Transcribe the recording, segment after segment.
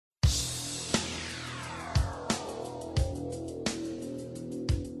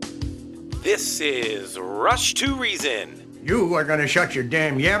This is Rush to Reason. You are going to shut your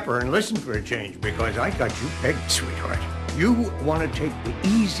damn yapper and listen for a change because I got you pegged, sweetheart. You want to take the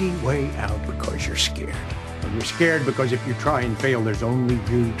easy way out because you're scared. And you're scared because if you try and fail, there's only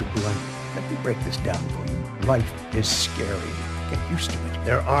you to blame. Let me break this down for you. Life is scary. Get used to it.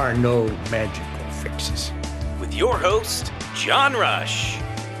 There are no magical fixes. With your host, John Rush.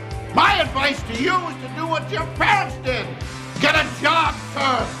 My advice to you is to do what your parents did. Get a job,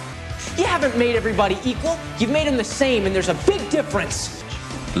 sir. You haven't made everybody equal. You've made them the same, and there's a big difference.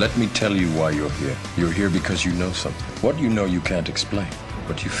 Let me tell you why you're here. You're here because you know something. What you know you can't explain,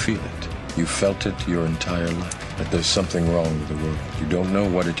 but you feel it. You felt it your entire life, that there's something wrong with the world. You don't know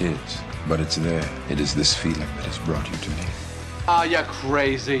what it is, but it's there. It is this feeling that has brought you to me. Are you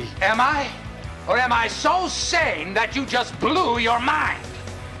crazy? Am I? Or am I so sane that you just blew your mind?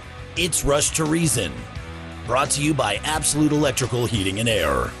 It's Rush to Reason, brought to you by Absolute Electrical Heating and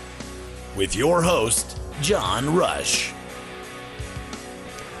Air. With your host, John Rush.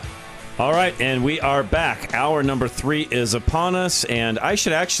 All right, and we are back. Hour number 3 is upon us, and I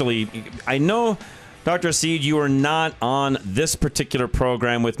know, Dr. Seed, you are not on this particular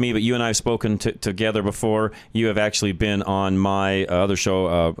program with me, but you and I have spoken together before. You have actually been on my other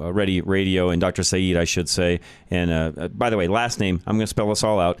show, Ready Radio, and Dr. Saeed, I should say. And by the way, last name, I'm going to spell this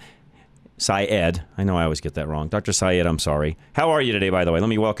all out. Syed. I know I always get that wrong. Dr. Syed, I'm sorry. How are you today, by the way? Let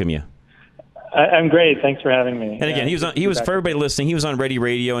me welcome you. I'm great. Thanks for having me. And again, he was for everybody listening, he was on Ready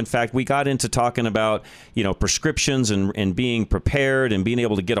Radio. In fact, we got into talking about, prescriptions and being prepared and being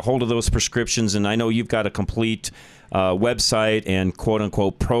able to get a hold of those prescriptions. And I know you've got a complete website and quote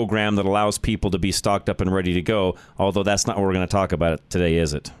unquote program that allows people to be stocked up and ready to go. Although that's not what we're going to talk about today,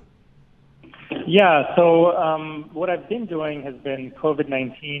 is it? Yeah. So what I've been doing has been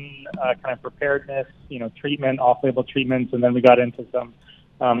COVID-19 kind of preparedness, treatment, off-label treatments, and then we got into some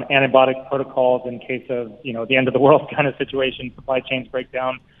antibiotic protocols in case of, the end of the world kind of situation, supply chains break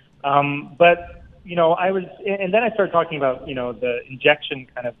down. And then I started talking about, the injection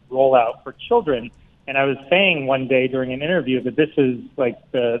kind of rollout for children. And I was saying one day during an interview that this is like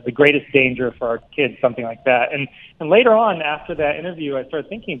the greatest danger for our kids, something like that. And later on, after that interview, I started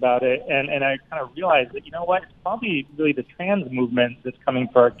thinking about it, and I kind of realized that, it's probably really the trans movement that's coming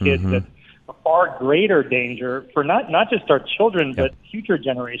for our kids that's a far greater danger for not just our children, but future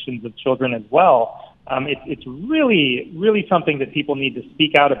generations of children as well. It's really, really something that people need to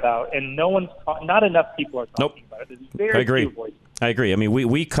speak out about, and not enough people are talking about it. There's very few voices. I agree. I mean,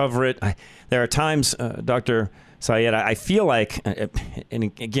 we cover it. There are times, Dr. Syed, I feel like, and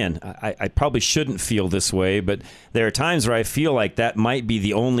again, I probably shouldn't feel this way, but there are times where I feel like that might be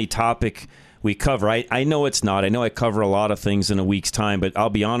the only topic we cover. I know it's not. I know I cover a lot of things in a week's time, but I'll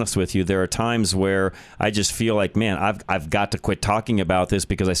be honest with you, there are times where I just feel like, man, I've got to quit talking about this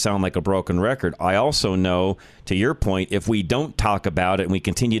because I sound like a broken record. I also know, to your point, if we don't talk about it and we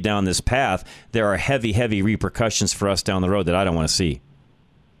continue down this path, there are heavy, heavy repercussions for us down the road that I don't want to see.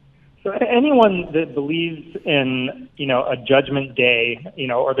 So anyone that believes in, a judgment day,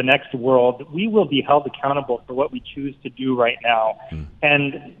 or the next world, we will be held accountable for what we choose to do right now.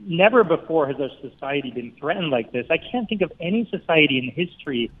 And never before has our society been threatened like this. I can't think of any society in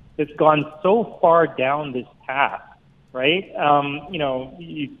history that's gone so far down this path, right?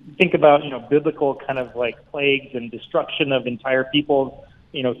 You think about, biblical kind of like plagues and destruction of entire peoples,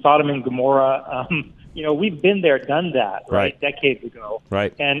 Sodom and Gomorrah. We've been there, done that, right? Decades ago.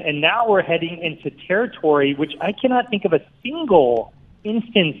 Right. And now we're heading into territory which I cannot think of a single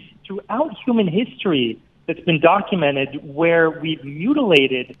instance throughout human history that's been documented where we've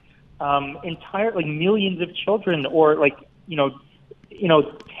mutilated entirely millions of children, or 10%,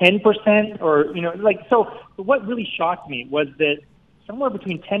 or so what really shocked me was that somewhere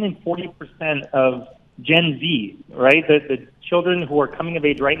between 10 and 40% of Gen Z, right, the children who are coming of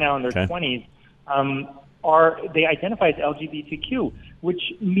age right now in their 20s, they identify as LGBTQ,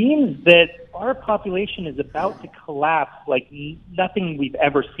 which means that our population is about to collapse like nothing we've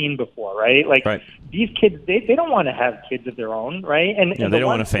ever seen before, right? These kids, they don't want to have kids of their own, right? And they don't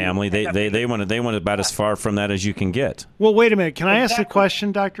want a family. They want about as far from that as you can get. Well, wait a minute. Can I ask a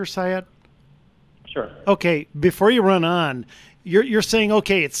question, Dr. Syed? Sure. Okay, before you run on, you're saying,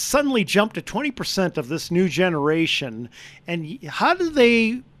 okay, it's suddenly jumped to 20% of this new generation, and how do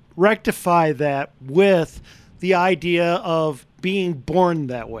they rectify that with the idea of being born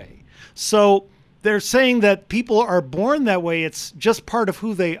that way? So they're saying that people are born that way. It's just part of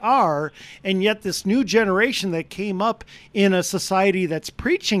who they are. And yet this new generation that came up in a society that's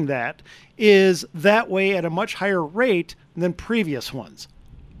preaching that is that way at a much higher rate than previous ones.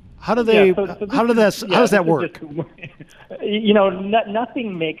 How do they? How does that work?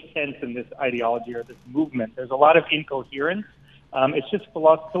 Nothing makes sense in this ideology or this movement. There's a lot of incoherence. It's just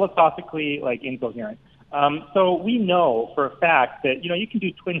philosophically incoherent. So we know for a fact that you can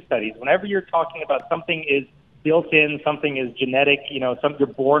do twin studies. Whenever you're talking about something is built in, something is genetic, something you're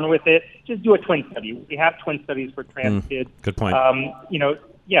born with it, just do a twin study. We have twin studies for trans kids. Good point.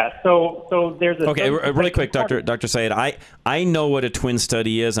 So there's a... Okay, really quick, Dr. Syed, I know what a twin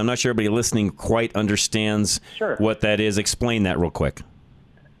study is. I'm not sure everybody listening quite understands what that is. Explain that real quick.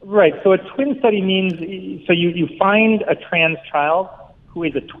 Right, so a twin study means, so you find a trans child who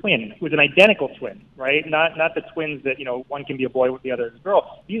is a twin, who is an identical twin, right? Not the twins that, one can be a boy with the other is a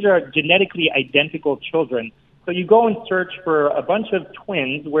girl. These are genetically identical children. So you go and search for a bunch of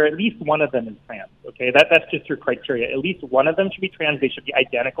twins where at least one of them is trans, okay? That's just your criteria. At least one of them should be trans. They should be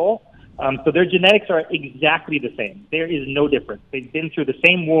identical. So their genetics are exactly the same. There is no difference. They've been through the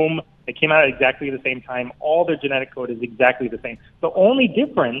same womb. They came out at exactly the same time. All their genetic code is exactly the same. The only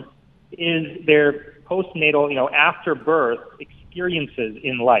difference is their postnatal, after birth experiences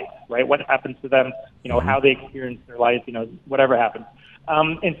in life, right? What happens to them, how they experience their life, whatever happens.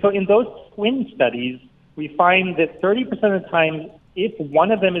 And so in those twin studies, we find that 30% of the time, if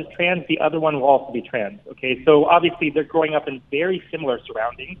one of them is trans, the other one will also be trans. Okay, so obviously they're growing up in very similar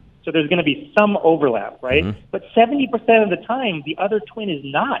surroundings, so there's going to be some overlap, right? Mm-hmm. But 70% of the time, the other twin is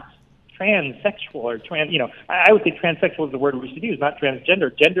not transsexual or trans. I would say transsexual is the word we should use, not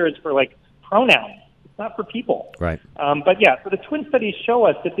transgender. Gender is for pronouns. It's not for people. Right. But yeah, so the twin studies show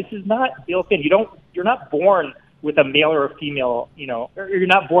us that this is not built in. You're not born with a male or a female, or you're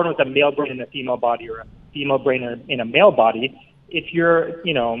not born with a male brain in a female body or a female brain in a male body. If you're,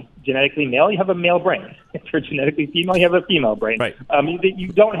 genetically male, you have a male brain. If you're genetically female, you have a female brain. Right. You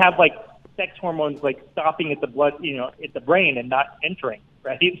don't have sex hormones stopping at the blood, at the brain and not entering.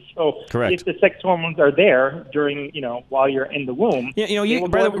 Right. So correct. If the sex hormones are there during, while you're in the womb. Yeah,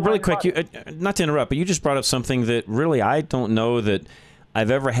 really quick, not to interrupt, but you just brought up something that really I don't know that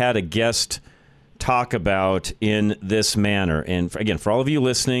I've ever had a guest talk about in this manner. And again, for all of you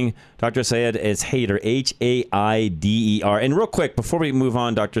listening, Dr. Syed is Haider, Haider. And real quick, before we move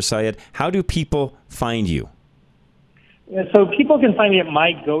on, Dr. Syed, how do people find you? Yeah, so people can find me at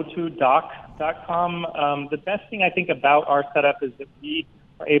mygotodoc.com. The best thing I think about our setup is that we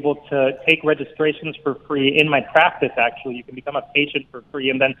are able to take registrations for free in my practice. Actually, you can become a patient for free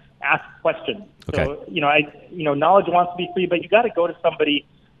and then ask questions. Okay. So, knowledge wants to be free, but you got to go to somebody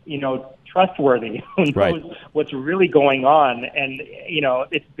trustworthy who knows what's really going on. And,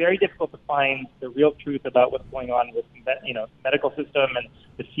 it's very difficult to find the real truth about what's going on with, medical system and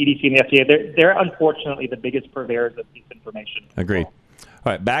the CDC and the FDA. They're unfortunately the biggest purveyors of this information. Agreed. All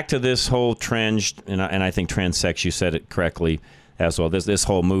right, back to this whole trans, and I think transsex, you said it correctly as well, this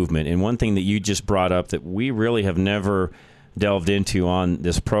whole movement. And one thing that you just brought up that we really have never delved into on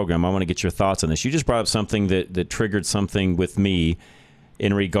this program, I want to get your thoughts on this. You just brought up something that triggered something with me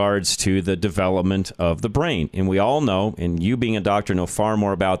in regards to the development of the brain. And we all know, and you being a doctor know far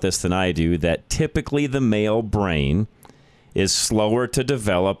more about this than I do, that typically the male brain is slower to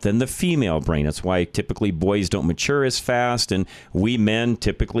develop than the female brain. That's why typically boys don't mature as fast, and we men,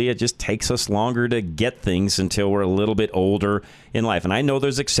 typically it just takes us longer to get things until we're a little bit older in life. And I know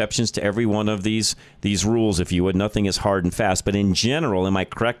there's exceptions to every one of these rules, if you would. Nothing is hard and fast. But in general, am I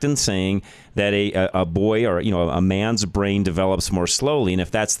correct in saying that a boy or a man's brain develops more slowly? And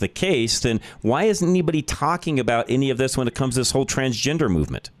if that's the case, then why isn't anybody talking about any of this when it comes to this whole transgender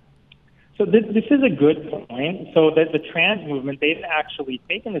movement? So this is a good point. So that the trans movement, they've actually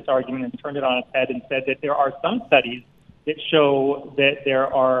taken this argument and turned it on its head and said that there are some studies that show that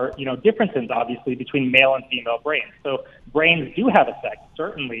there are, differences, obviously, between male and female brains. So brains do have a sex,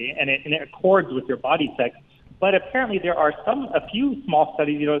 certainly, and it accords with your body sex. But apparently there are a few small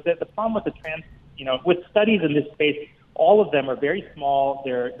studies, that the problem with the trans, with studies in this space, all of them are very small,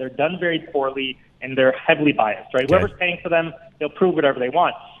 they're done very poorly, and they're heavily biased, right? Okay. Whoever's paying for them, they'll prove whatever they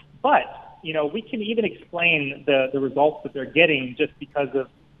want. But we can even explain the results that they're getting just because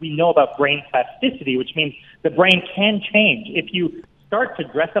we know about brain plasticity, which means the brain can change. If you start to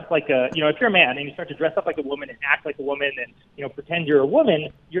dress up like if you're a man and you start to dress up like a woman and act like a woman and, pretend you're a woman,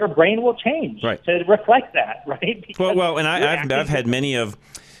 your brain will change to reflect that, right? Well, and I've had many of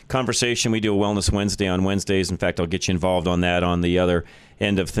conversation. We do a Wellness Wednesday on Wednesdays. In fact, I'll get you involved on that on the other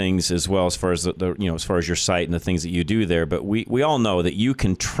end of things as well, as far as as far as your site and the things that you do there. But we all know that you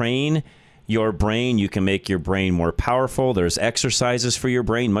can train your brain. You can make your brain more powerful. There's exercises for your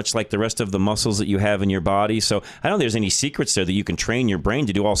brain, much like the rest of the muscles that you have in your body. So I don't think there's any secrets there that you can train your brain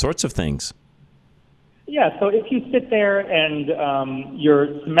to do all sorts of things. Yeah, so if you sit there and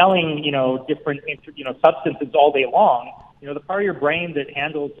you're smelling, different, substances all day long, the part of your brain that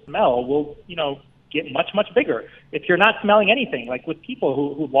handles smell will, get much, much bigger. If you're not smelling anything, like with people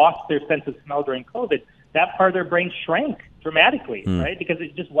who lost their sense of smell during COVID, that part of their brain shrank dramatically, right? Because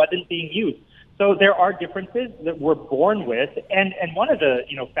it just wasn't being used. So there are differences that we're born with, and one of the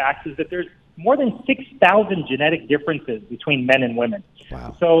facts is that there's more than 6,000 genetic differences between men and women.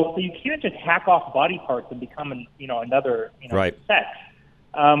 Wow. So you can't just hack off body parts and become another right. sex.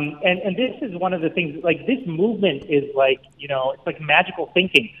 And this is one of the things. Like this movement is like it's like magical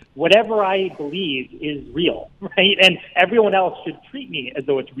thinking. Whatever I believe is real, right? And everyone else should treat me as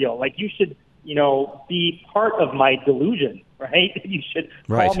though it's real. Like you should be part of my delusion, right? You should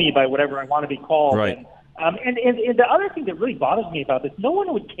call me by whatever I want to be called. Right. And the other thing that really bothers me about this, no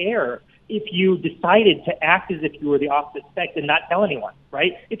one would care if you decided to act as if you were the opposite sex and not tell anyone,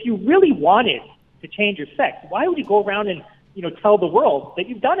 right? If you really wanted to change your sex, why would you go around and tell the world that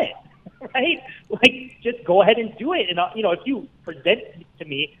you've done it, right? Like, just go ahead and do it. And, if you present to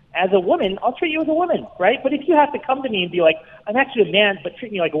me as a woman, I'll treat you as a woman, right? But if you have to come to me and be like, I'm actually a man, but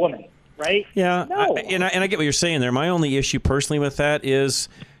treat me like a woman, right? Yeah, no. And I get what you're saying there. My only issue personally with that is,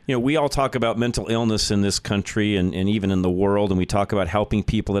 we all talk about mental illness in this country and even in the world, and we talk about helping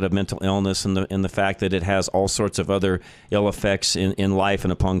people that have mental illness and the fact that it has all sorts of other ill effects in life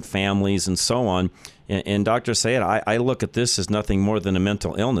and upon families and so on. And Dr. Sayed, I look at this as nothing more than a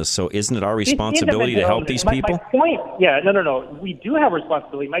mental illness. So isn't it our responsibility to help these people? My point, no. We do have a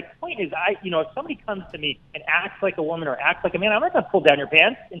responsibility. My point is, if somebody comes to me and acts like a woman or acts like a man, I'm not going to pull down your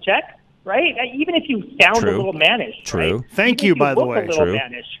pants and check. Right? Even if you sound a little mannish. True. Right? Thank you, by the way. A little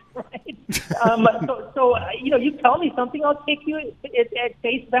mannish, right? So you tell me something, I'll take you at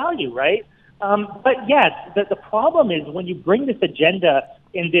face value, right? But yes, the problem is when you bring this agenda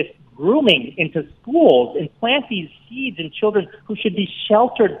and this grooming into schools and plant these seeds in children who should be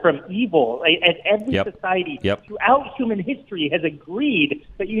sheltered from evil, as every society throughout human history has agreed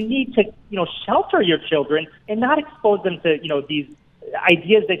that you need to, shelter your children and not expose them to, these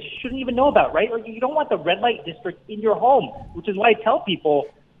ideas that you shouldn't even know about, right? Like you don't want the red light district in your home, which is why I tell people,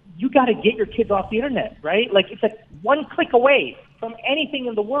 you got to get your kids off the internet, right? Like it's one click away from anything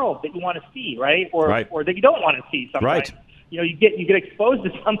in the world that you want to see, right? Or that you don't want to see sometimes. Right. You get exposed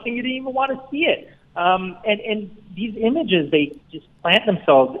to something you didn't even want to see it. And these images, they just plant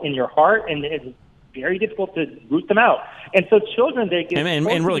themselves in your heart, and it's very difficult to root them out. And so children, they get...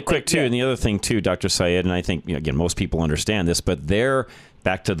 And really quick, too, and the other thing, too, Dr. Sayed, and I think, again, most people understand this, but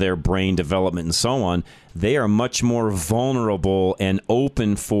back to their brain development and so on, they are much more vulnerable and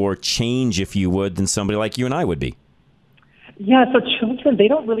open for change, if you would, than somebody like you and I would be. Yeah, so children, they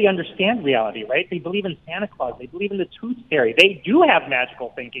don't really understand reality, right? They believe in Santa Claus. They believe in the tooth fairy. They do have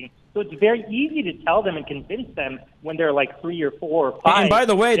magical thinking. So it's very easy to tell them and convince them when they're like 3 or 4 or 5. And by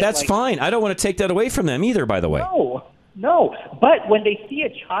the way, that's fine. I don't want to take that away from them either, by the way. No. But when they see a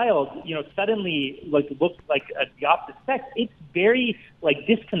child, suddenly look like the opposite sex, it's very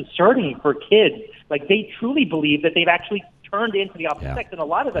disconcerting for kids. Like they truly believe that they've actually turned into the opposite sex. And a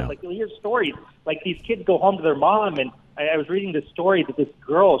lot of them, you'll hear stories like these kids go home to their mom, and I was reading this story that this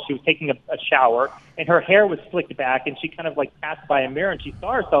girl, she was taking a shower and her hair was slicked back, and she kind of passed by a mirror and she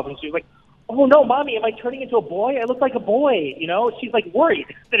saw herself and she was like, oh no, mommy, am I turning into a boy? I look like a boy. She's worried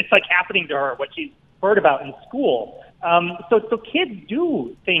that it's happening to her, what she's heard about in school. So kids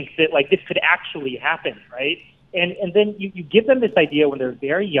do think that this could actually happen, right? And then you give them this idea when they're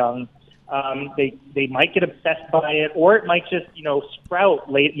very young. They might get obsessed by it, or it might just sprout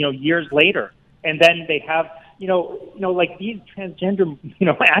years later, and then they have these transgender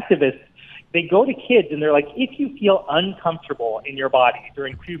activists. They go to kids and they're like, if you feel uncomfortable in your body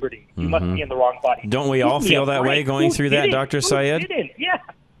during puberty, you must be in the wrong body. Don't we all feel that way going through that, Dr. Sayed? Yeah,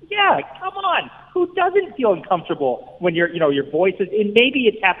 come on. Who doesn't feel uncomfortable when your voice is, and maybe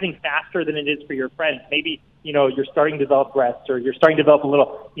it's happening faster than it is for your friends. Maybe, you're starting to develop breasts, or you're starting to develop a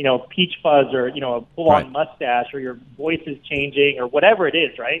little, peach fuzz, or, a full-on mustache, or your voice is changing, or whatever it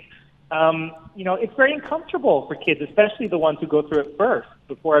is, right? It's very uncomfortable for kids, especially the ones who go through it first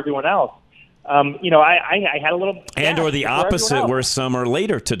before everyone else. I had a little... And or the opposite, where some are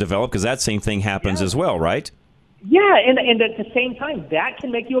later to develop, because that same thing happens as well, right? Yeah, and at the same time, that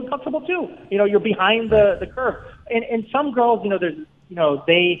can make you uncomfortable too. You're behind the curve. And some girls,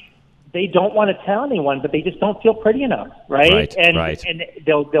 they don't want to tell anyone, but they just don't feel pretty enough, right? And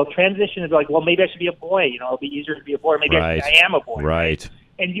they'll transition and be like, well, maybe I should be a boy. It'll be easier to be a boy. Maybe I am a boy. Right.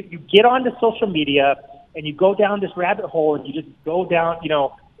 And you get onto social media and you go down this rabbit hole and you just go down,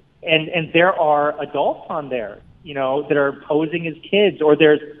 and there are adults on there that are posing as kids, or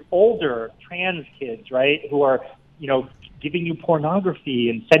there's older trans kids, right, who are, giving you pornography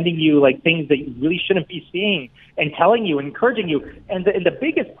and sending you like things that you really shouldn't be seeing and telling you, encouraging you. And the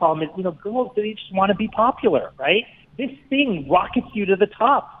biggest problem is, girls, they just want to be popular, right? This thing rockets you to the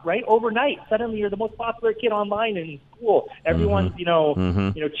top, right? Overnight, suddenly you're the most popular kid online in school. Everyone's,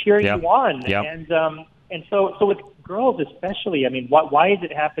 cheering you on. Yep. And so with girls especially, I mean, why is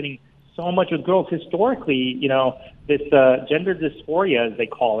it happening so much with girls? Historically, this gender dysphoria, as they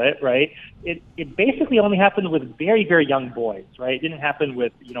call it, right? It basically only happened with very, very young boys, right? It didn't happen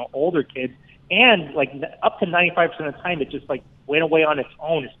with, older kids. And like up to 95% of the time, it just like went away on its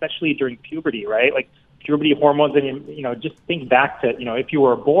own, especially during puberty, right? Like puberty hormones, and, just think back to, if you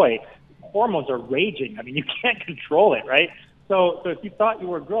were a boy, hormones are raging. I mean, you can't control it, right? So if you thought you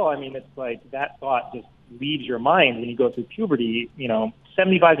were a girl, I mean, it's like that thought just leaves your mind when you go through puberty,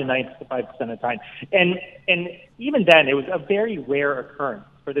 75 to 95% of the time. And even then, it was a very rare occurrence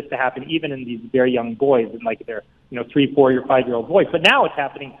for this to happen, even in these very young boys, and like they're, 3, 4, or 5-year-old boys. But now it's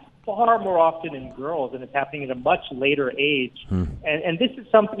happening far more often in girls, and it's happening at a much later age. And this is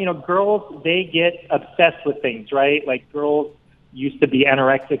something, girls, they get obsessed with things, right? Like girls used to be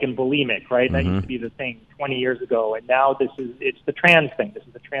anorexic and bulimic, right? That used to be the thing 20 years ago. And now it's the trans thing. This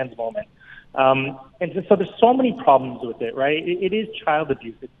is the trans moment. And so there's so many problems with it, right? It is child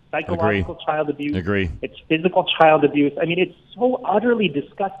abuse. It's psychological child abuse. It's physical child abuse. I mean, it's so utterly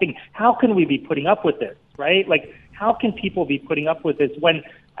disgusting. How can we be putting up with this, right? Like, how can people be putting up with this when,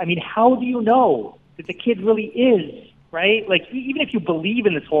 I mean, how do you know that the kid really is, right? Like, even if you believe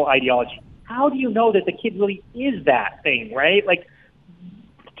in this whole ideology, how do you know that the kid really is that thing, right? Like,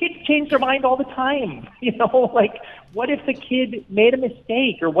 kids change their mind all the time, like, what if the kid made a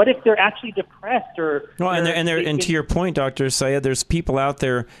mistake, or what if they're actually depressed, or and to your point, Dr. Syed, there's people out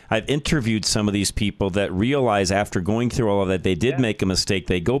there. I've interviewed some of these people that realize after going through all of that, they did make a mistake.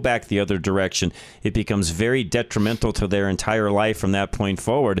 They go back the other direction. It becomes very detrimental to their entire life from that point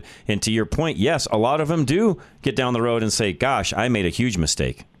forward. And to your point, yes, a lot of them do get down the road and say, gosh, I made a huge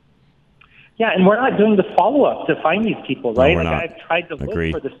mistake. Yeah, and we're not doing the follow-up to find these people, right? No, I've tried to look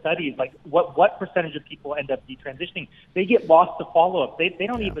for the studies, like what percentage of people end up detransitioning. They get lost to follow-up. They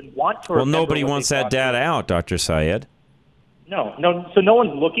don't even want to. Well, nobody wants that data out, Dr. Syed. No. So no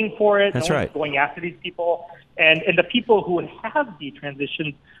one's looking for it. That's no right. One's going after these people. And the people who have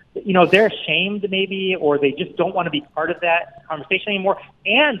detransitioned, they're ashamed maybe, or they just don't want to be part of that conversation anymore.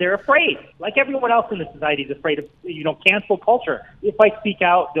 And they're afraid, like everyone else in the society is afraid of, cancel culture. If I speak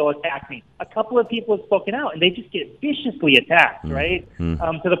out, they'll attack me. A couple of people have spoken out, and they just get viciously attacked, right?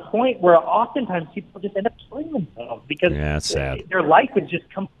 To the point where oftentimes people just end up killing themselves because that's sad. Their life is just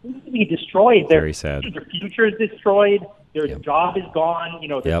completely destroyed. Very sad. Their future is destroyed. Their job is gone.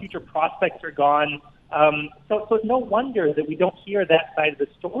 Their future prospects are gone. So it's no wonder that we don't hear that side of the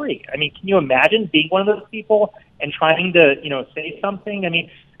story. I mean, can you imagine being one of those people and trying to, say something? I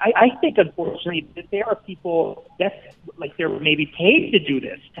mean, I think, unfortunately, that there are people that's like they're maybe paid to do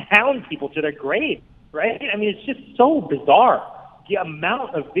this, to hound people to their grave, right? I mean, it's just so bizarre. The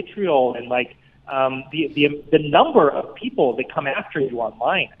amount of vitriol and the number of people that come after you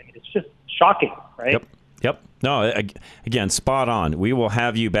online. I mean, it's just shocking, right? Yep. No, again, spot on. We will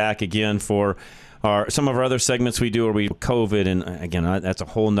have you back again for some of our other segments we do, or we COVID, and again, that's a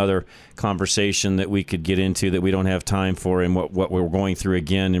whole nother conversation that we could get into that we don't have time for, and what we're going through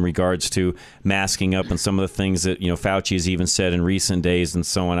again in regards to masking up and some of the things that Fauci has even said in recent days and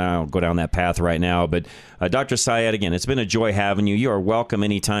so on. I don't go down that path right now, but Dr. Syed, again, it's been a joy having you. You are welcome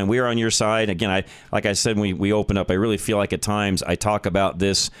anytime. We are on your side. Again, like I said when we open up, I really feel like at times I talk about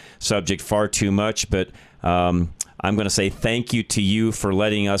this subject far too much, but I'm going to say thank you to you for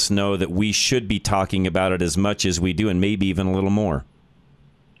letting us know that we should be talking about it as much as we do, and maybe even a little more.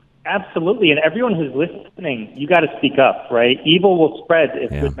 Absolutely. And everyone who's listening, you got to speak up, right? Evil will spread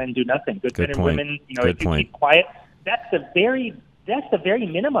if good men do nothing. Good men and women, if you keep quiet, that's the very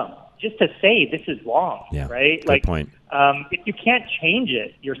minimum, just to say this is wrong, right? Good point. If you can't change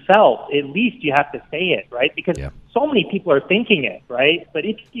it yourself, at least you have to say it, right? Because so many people are thinking it, right? But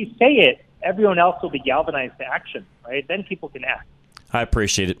if you say it, everyone else will be galvanized to action, right? Then people can act. I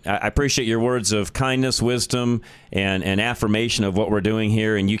appreciate it. I appreciate your words of kindness, wisdom, and affirmation of what we're doing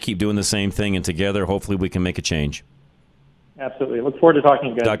here, and you keep doing the same thing, and together, hopefully, we can make a change. Absolutely. Look forward to talking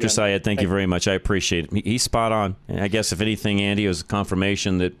to you guys Dr. again. Syed, thank you very much. I appreciate it. He's spot on. And I guess, if anything, Andy, it was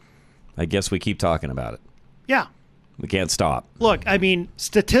confirmation that I guess we keep talking about it. Yeah. We can't stop. Look, I mean,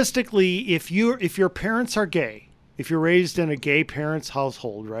 statistically, if your parents are gay, if you're raised in a gay parents'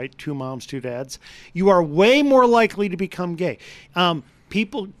 household, right, 2 moms, 2 dads, you are way more likely to become gay.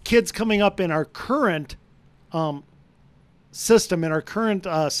 Kids coming up in our current system, in our current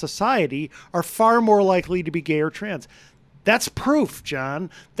society, are far more likely to be gay or trans. That's proof, John.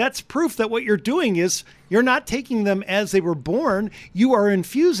 That's proof that what you're doing is you're not taking them as they were born. You are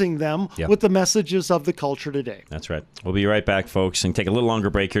infusing them with the messages of the culture today. That's right. We'll be right back, folks, and take a little longer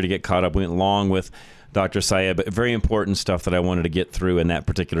break here to get caught up. We went long with Dr. Syed, but very important stuff that I wanted to get through in that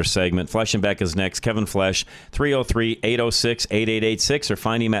particular segment. Flesh and Beck is next. Kevin Flesh, 303-806-8886, or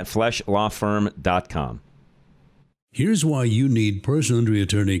find him at fleshlawfirm.com. Here's why you need personal injury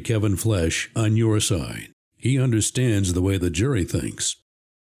attorney Kevin Flesh on your side. He understands the way the jury thinks.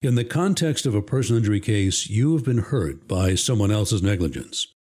 In the context of a personal injury case, you have been hurt by someone else's negligence.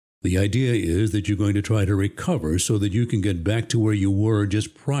 The idea is that you're going to try to recover so that you can get back to where you were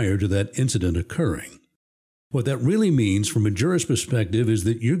just prior to that incident occurring. What that really means from a juror's perspective is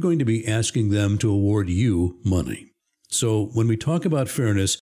that you're going to be asking them to award you money. So when we talk about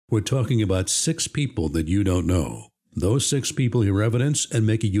fairness, we're talking about 6 people that you don't know. Those 6 people hear evidence and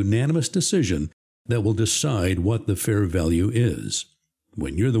make a unanimous decision that will decide what the fair value is.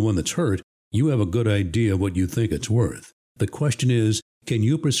 When you're the one that's hurt, you have a good idea what you think it's worth. The question is, can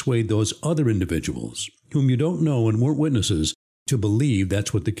you persuade those other individuals, whom you don't know and weren't witnesses, to believe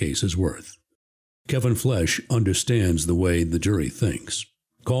that's what the case is worth? Kevin Flesh understands the way the jury thinks.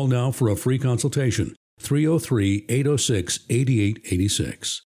 Call now for a free consultation,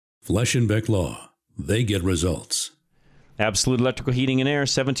 303-806-8886. Flesh and Beck Law. They get results. Absolute Electrical Heating and Air,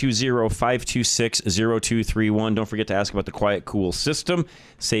 720-526-0231. Don't forget to ask about the Quiet Cool system,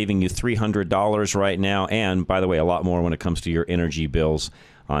 saving you $300 right now. And, by the way, a lot more when it comes to your energy bills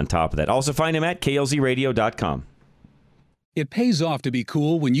on top of that. Also find him at klzradio.com. It pays off to be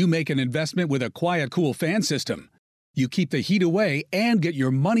cool when you make an investment with a Quiet Cool fan system. You keep the heat away and get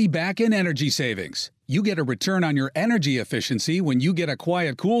your money back in energy savings. You get a return on your energy efficiency when you get a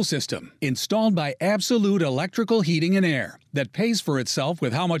Quiet Cool system installed by Absolute Electrical Heating and Air that pays for itself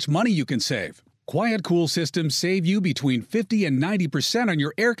with how much money you can save. Quiet Cool systems save you between 50 and 90% on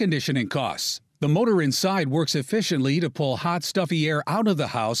your air conditioning costs. The motor inside works efficiently to pull hot, stuffy air out of the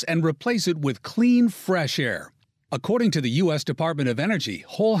house and replace it with clean, fresh air. According to the U.S. Department of Energy,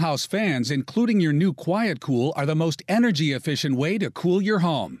 whole house fans, including your new Quiet Cool, are the most energy-efficient way to cool your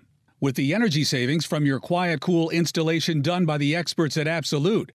home. With the energy savings from your Quiet Cool installation done by the experts at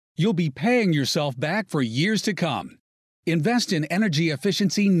Absolute, you'll be paying yourself back for years to come. Invest in energy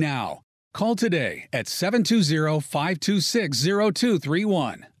efficiency now. Call today at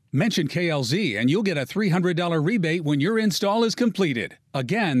 720-526-0231. Mention KLZ and you'll get a $300 rebate when your install is completed.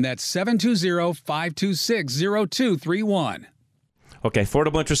 Again, that's 720-526-0231. Okay,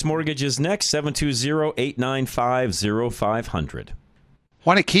 Affordable Interest Mortgage is next, 720-895-0500.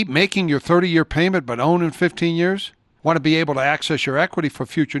 Want to keep making your 30-year payment but own in 15 years? Want to be able to access your equity for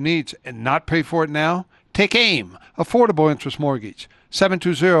future needs and not pay for it now? Take AIM, Affordable Interest Mortgage,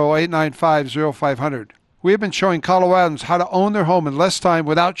 720-895-0500. We have been showing Coloradans how to own their home in less time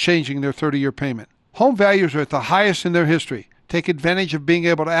without changing their 30-year payment. Home values are at the highest in their history. Take advantage of being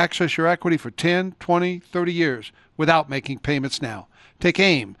able to access your equity for 10, 20, 30 years without making payments now. Take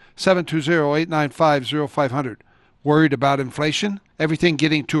AIM, 720-895-0500. Worried about inflation? Everything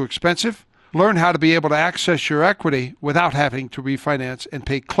getting too expensive? Learn how to be able to access your equity without having to refinance and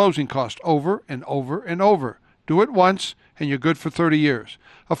pay closing costs over and over and over. Do it once, and you're good for 30 years.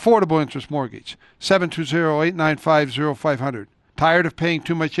 Affordable Interest Mortgage, 720-895-0500. Tired of paying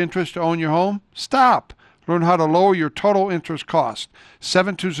too much interest to own your home? Stop. Learn how to lower your total interest cost.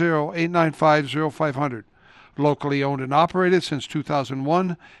 720-895-0500. Locally owned and operated since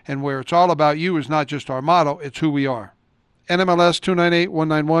 2001, and where it's all about you is not just our motto, it's who we are. NMLS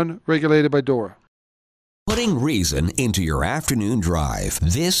 298191, regulated by DORA. Putting reason into your afternoon drive.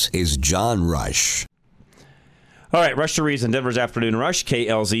 This is John Rush. All right, Rush to Reason, Denver's Afternoon Rush,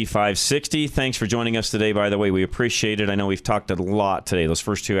 KLZ 560. Thanks for joining us today, by the way. We appreciate it. I know we've talked a lot today. Those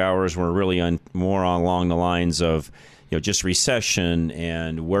first 2 hours were really more along the lines of just recession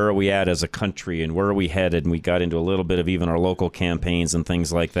and where are we at as a country and where are we headed. And we got into a little bit of even our local campaigns and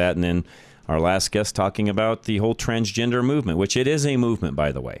things like that. And then our last guest talking about the whole transgender movement, which it is a movement,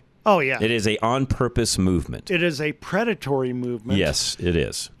 by the way. Oh, yeah. It is a on-purpose movement. It is a predatory movement. Yes, it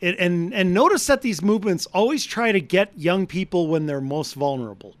is. And notice that these movements always try to get young people when they're most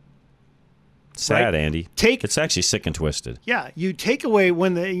vulnerable. Sad, right? Andy. It's actually sick and twisted. Yeah, you take away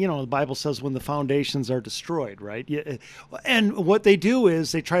when the Bible says when the foundations are destroyed, right? And what they do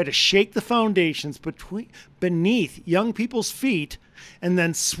is they try to shake the foundations beneath young people's feet and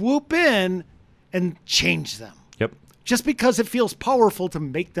then swoop in and change them. Yep. Just because it feels powerful to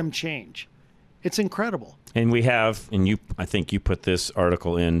make them change. It's incredible. And we have, I think you put this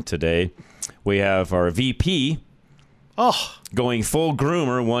article in today, We have our VP going full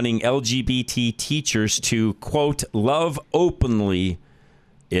groomer, wanting LGBT teachers to, quote, love openly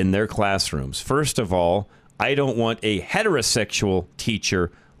in their classrooms. First of all, I don't want a heterosexual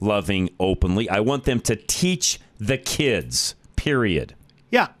teacher loving openly. I want them to teach the kids, period.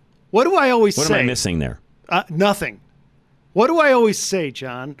 Yeah. What do I always say? What am I missing there? Nothing. What do I always say,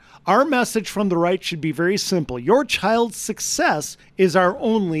 John? Our message from the right should be very simple. Your child's success is our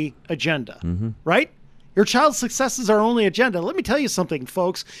only agenda, right? Your child's success is our only agenda. Let me tell you something,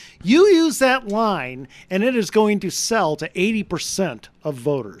 folks. You use that line, and it is going to sell to 80% of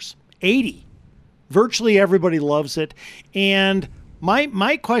voters. 80. Virtually everybody loves it. And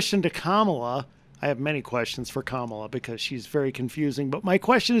my question to Kamala, I have many questions for Kamala because she's very confusing, but my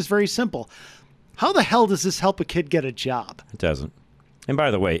question is very simple. How the hell does this help a kid get a job? It doesn't. And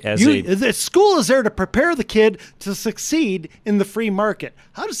by the way, the school is there to prepare the kid to succeed in the free market.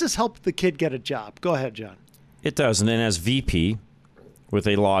 How does this help the kid get a job? Go ahead, John. It doesn't. And as VP with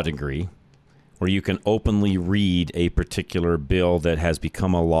a law degree, where you can openly read a particular bill that has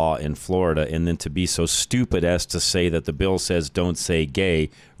become a law in Florida, and then to be so stupid as to say that the bill says don't say gay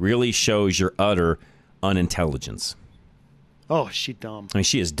really shows your utter unintelligence. Oh, is she dumb? I mean,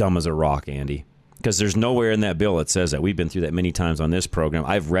 she is dumb as a rock, Andy. Because there's nowhere in that bill that says that. We've been through that many times on this program.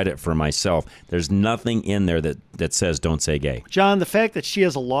 I've read it for myself. There's nothing in there that says don't say gay. John, the fact that she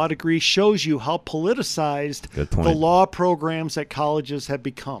has a law degree shows you how politicized the law programs at colleges have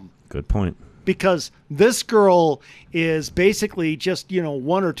become. Good point. Because this girl is basically just,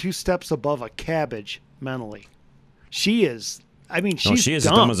 one or two steps above a cabbage mentally. She is, she's she is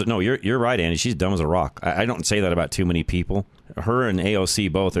dumb. as dumb as you're right, Andy. She's dumb as a rock. I don't say that about too many people. Her and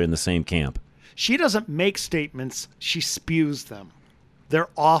AOC both are in the same camp. She doesn't make statements. She spews them. They're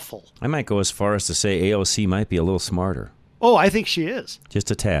awful. I might go as far as to say AOC might be a little smarter. Oh, I think she is. Just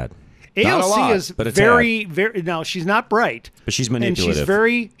a tad. AOC not a lot, is but a very, tad. very. Now, she's not bright. But she's manipulative. And she's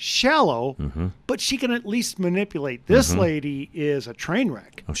very shallow, but she can at least manipulate. This lady is a train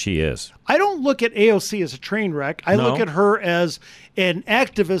wreck. Oh, she is. I don't look at AOC as a train wreck. I look at her as an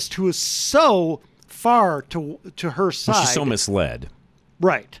activist who is so far to her side. Well, she's so misled.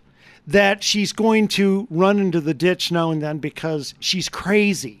 Right. That she's going to run into the ditch now and then because she's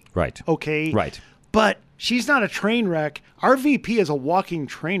crazy. Right. Okay? Right. But she's not a train wreck. Our VP is a walking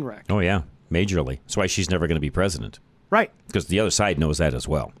train wreck. Oh, yeah. Majorly. That's why she's never going to be president. Right. Because the other side knows that as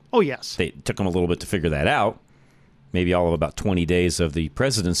well. Oh, yes. They took them a little bit to figure that out. Maybe all of about 20 days of the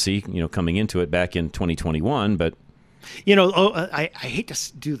presidency, coming into it back in 2021, but... I hate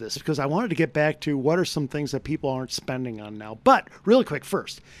to do this because I wanted to get back to what are some things that people aren't spending on now. But really quick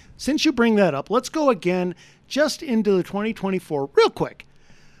first, since you bring that up, let's go again just into the 2024 real quick.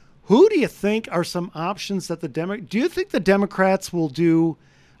 Who do you think are some options that do you think the Democrats will do,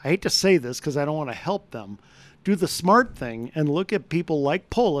 I hate to say this because I don't want to help them, do the smart thing and look at people like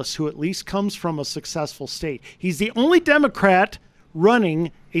Polis, who at least comes from a successful state. He's the only Democrat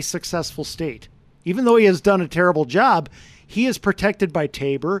running a successful state. Even though he has done a terrible job, he is protected by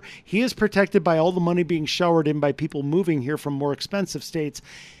Tabor. He is protected by all the money being showered in by people moving here from more expensive states.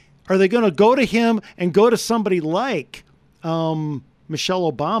 Are they going to go to him and go to somebody like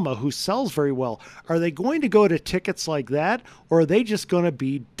Michelle Obama, who sells very well? Are they going to go to tickets like that, or are they just going to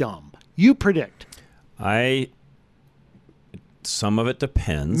be dumb? You predict. Some of it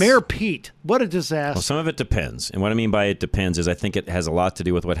depends. Mayor Pete, what a disaster. Well, some of it depends. And what I mean by it depends is I think it has a lot to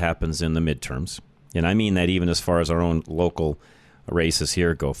do with what happens in the midterms. And I mean that even as far as our own local races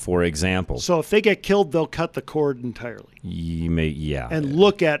here go. For example. So if they get killed, they'll cut the cord entirely. Yeah. And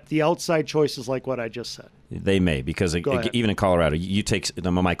look at the outside choices like what I just said. They may, because even in Colorado, you take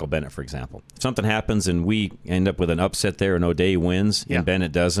Michael Bennet, for example. If something happens and we end up with an upset there and O'Day wins and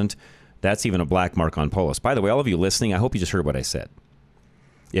Bennet doesn't, that's even a black mark on Polis. By the way, all of you listening, I hope you just heard what I said.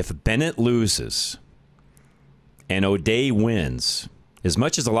 If Bennet loses and O'Day wins, as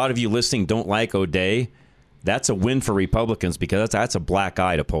much as a lot of you listening don't like O'Day, that's a win for Republicans because that's a black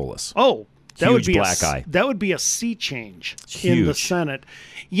eye to Polis. Oh, that would be black eye. That would be a sea change Huge. In the Senate.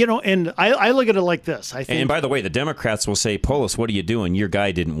 And I look at it like this. I think. And by the way, the Democrats will say, Polis, what are you doing? Your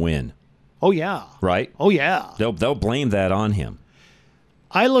guy didn't win. Oh, yeah. Right? Oh, yeah. They'll blame that on him.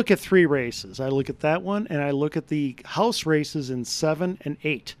 I look at 3 races. I look at that one, and I look at the House races in 7 and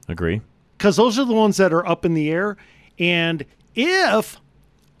 8. Agree. Because those are the ones that are up in the air. And if,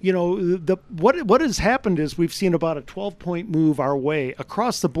 what has happened is we've seen about a 12-point move our way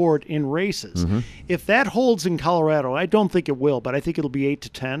across the board in races. Mm-hmm. If that holds in Colorado, I don't think it will, but I think it'll be 8 to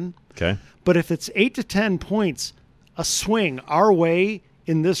 10. Okay. But if it's 8 to 10 points, a swing our way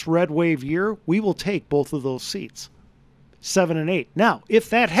in this red wave year, we will take both of those seats. 7 and 8. Now, if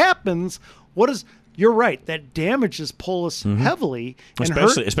that happens, you're right. That damages Polis heavily. And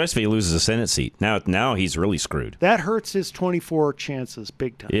especially if he loses a Senate seat. Now he's really screwed. that hurts his 24 chances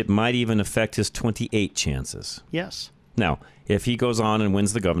big time. It might even affect his 28 chances. Yes. Now, if he goes on and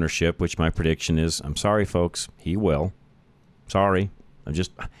wins the governorship, which my prediction is, I'm sorry, folks, he will. Sorry.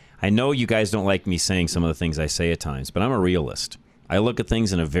 I know you guys don't like me saying some of the things I say at times, but I'm a realist. I look at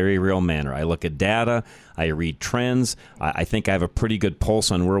things in a very real manner. I look at data. I read trends. I think I have a pretty good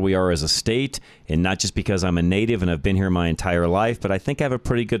pulse on where we are as a state, and not just because I'm a native and I've been here my entire life, but I think I have a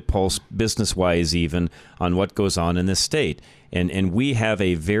pretty good pulse, business-wise even, on what goes on in this state. And we have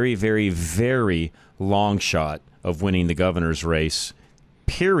a very, very, very long shot of winning the governor's race,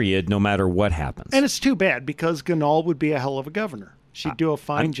 period, no matter what happens. And it's too bad because Ganal would be a hell of a governor. She'd do a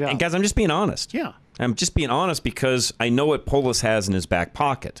fine job. And guys, I'm just being honest. Yeah. I'm just being honest because I know what Polis has in his back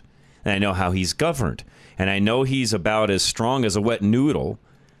pocket, and I know how he's governed, and I know he's about as strong as a wet noodle,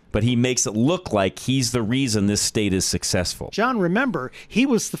 but he makes it look like he's the reason this state is successful. John, remember, he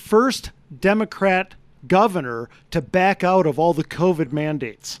was the first Democrat governor to back out of all the COVID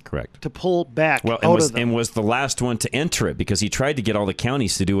mandates. Correct. To pull back Well, out of them. and was the last one to enter it because he tried to get all the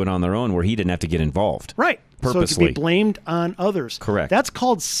counties to do it on their own where he didn't have to get involved. Right. Purposely. So it could be blamed on others. Correct. That's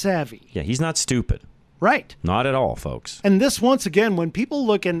called savvy. Yeah, he's not stupid. Right. Not at all, folks. And this, once again, when people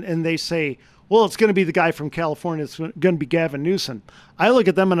look and they say, well, it's going to be the guy from California, it's going to be Gavin Newsom, I look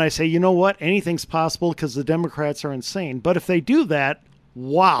at them and I say, you know what? Anything's possible because the Democrats are insane. But if they do that,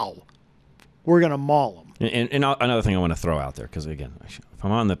 wow, we're going to maul them. And another thing I want to throw out there, because again,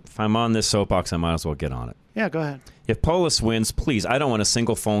 if I'm on this soapbox, I might as well get on it. Yeah, go ahead. If Polis wins, please, I don't want a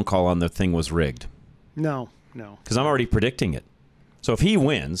single phone call on the thing was rigged. No. Because I'm already predicting it. So if he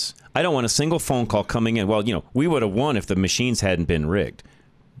wins, I don't want a single phone call coming in. Well, we would have won if the machines hadn't been rigged.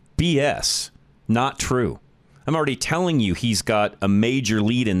 BS. Not true. I'm already telling you he's got a major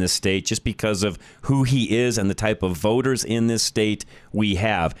lead in this state just because of who he is and the type of voters in this state we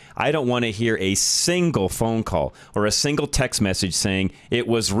have. I don't want to hear a single phone call or a single text message saying it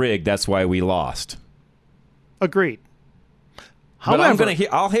was rigged, that's why we lost. Agreed. However,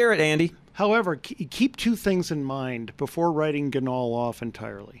 I'll hear it, Andy. However, keep two things in mind before writing Ganal off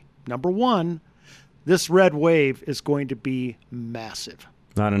entirely. Number one, this red wave is going to be massive.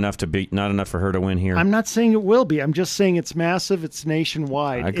 Not enough for her to win here. I'm not saying it will be. I'm just saying it's massive. It's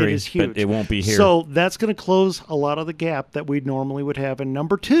nationwide. I agree, it is huge. but it won't be here. So that's going to close a lot of the gap that we normally would have. And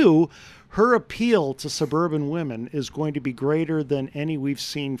number two, her appeal to suburban women is going to be greater than any we've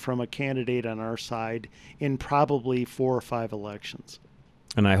seen from a candidate on our side in probably 4 or 5 elections.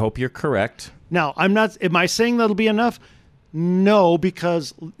 And I hope you're correct. Now, am I saying that'll be enough? No,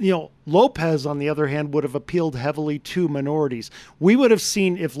 because, Lopez, on the other hand, would have appealed heavily to minorities. We would have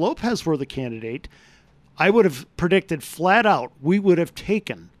seen, if Lopez were the candidate, I would have predicted flat out, we would have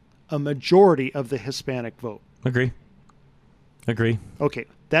taken a majority of the Hispanic vote. Agree. Okay,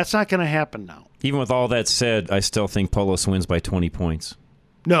 that's not going to happen now. Even with all that said, I still think Polis wins by 20 points.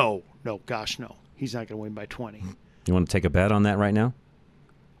 No. He's not going to win by 20. You want to take a bet on that right now?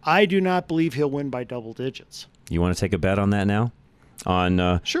 I do not believe he'll win by double digits. You want to take a bet on that now?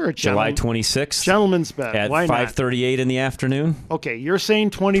 On sure, July 26th? Gentleman's bet. At Why 5:38 in the afternoon? Okay, you're saying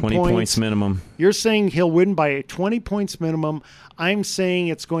 20 points minimum. You're saying he'll win by 20 points minimum. I'm saying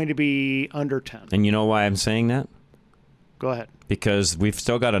it's going to be under 10. And you know why I'm saying that? Go ahead. Because we've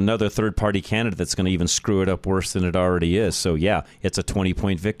still got another third-party candidate that's going to even screw it up worse than it already is. So, yeah, it's a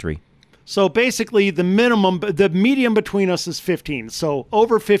 20-point victory. So basically, the medium between us is 15. So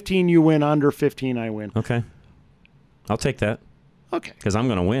over 15, you win. Under 15, I win. Okay. I'll take that. Okay. Because I'm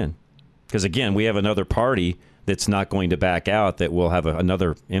going to win. Because, again, we have another party that's not going to back out that will have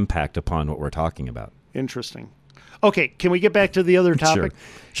another impact upon what we're talking about. Interesting. Okay, can we get back to the other topic?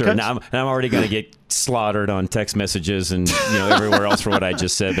 Sure. Now I'm already going to get slaughtered on text messages and everywhere else for what I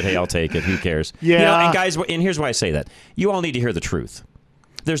just said, but hey, I'll take it. Who cares? Yeah. And guys, and here's why I say that. You all need to hear the truth.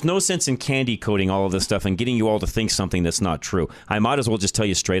 There's no sense in candy coating all of this stuff and getting you all to think something that's not true. I might as well just tell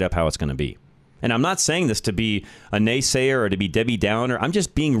you straight up how it's going to be. And I'm not saying this to be a naysayer or to be Debbie Downer. I'm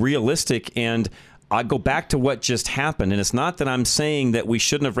just being realistic, and I go back to what just happened. And it's not that I'm saying that we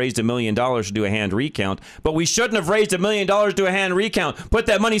shouldn't have raised $1 million to do a hand recount, but we shouldn't have raised $1 million to do a hand recount. Put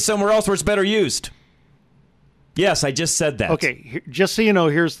that money somewhere else where it's better used. Yes, I just said that. Okay, just so you know,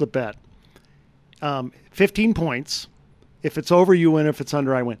 here's the bet. 15 points. If it's over, you win. If it's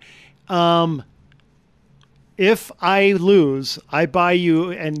under, I win. If I lose, I buy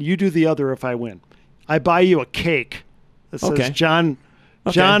you, and you do the other if I win. I buy you a cake that says, okay. John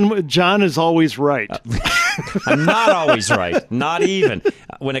Okay. John is always right. I'm not always right. Not even.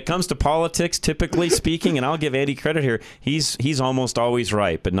 When it comes to politics, typically speaking, and I'll give Andy credit here, he's almost always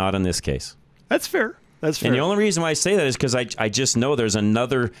right, but not in this case. That's fair. That's fair. And the only reason why I say that is because I just know there's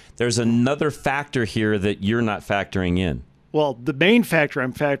another factor here that you're not factoring in. Well, the main factor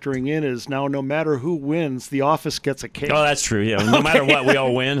I'm factoring in is now no matter who wins, the office gets a cake. Oh, that's true. Yeah, no matter what, we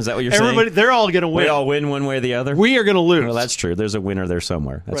all win. Is that what you're saying? They're all going to win. We all win one way or the other? We are going to lose. Well, that's true. There's a winner there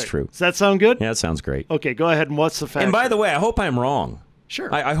somewhere. That's true. Does that sound good? Yeah, that sounds great. Okay, go ahead. And what's the factor? And by the way, I hope I'm wrong.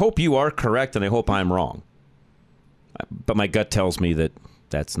 Sure. I hope you are correct, and I hope I'm wrong. But my gut tells me that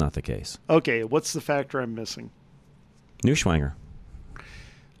that's not the case. Okay, what's the factor I'm missing? Neuschwanger.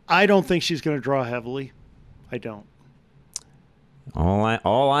 I don't think she's going to draw heavily. I don't.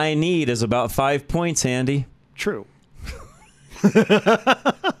 All I need is about 5 points, Andy. True.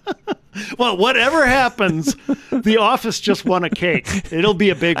 Well, whatever happens, the office just won a cake. It'll be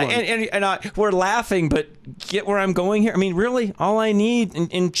a big one. And we're laughing, but get where I'm going here? I mean, really, all I need,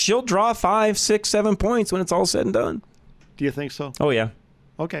 and she'll draw 5, 6, 7 points when it's all said and done. Do you think so? Oh, yeah.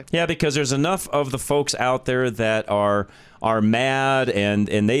 Okay. Yeah, because there's enough of the folks out there that are mad and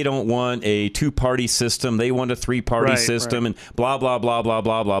they don't want a two-party system. They want a three-party system and blah, blah, blah, blah,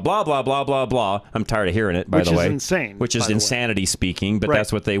 blah, blah, blah, blah, blah, blah, blah. I'm tired of hearing it, by the way. Which is insane. Which is insanity speaking, but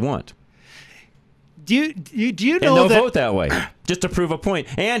that's what they want. Do you know and they'll vote that way just to prove a point,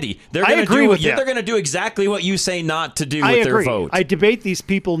 Andy? They're going to do. They're going to do exactly what you say not to do with their vote. I debate these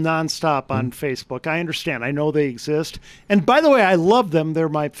people nonstop on Facebook. I understand. I know they exist, and by the way, I love them. They're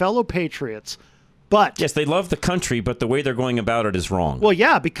my fellow patriots. But yes, they love the country, but the way they're going about it is wrong. Well,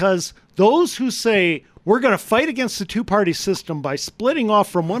 yeah, because those who say we're going to fight against the two-party system by splitting off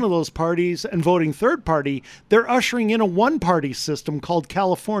from one of those parties and voting third party, they're ushering in a one-party system called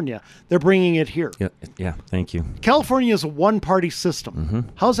California. They're bringing it here. Yeah, thank you. California is a one-party system. Mm-hmm.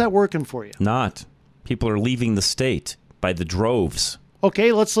 How's that working for you? Not. People are leaving the state by the droves.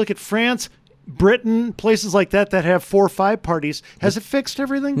 Okay, let's look at France, Britain, places like that have 4 or 5 parties. Has it fixed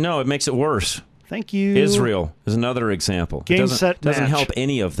everything? No, it makes it worse. Thank you. Israel is another example. Game, doesn't help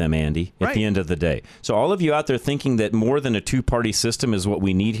any of them, Andy, at the end of the day. So all of you out there thinking that more than a two-party system is what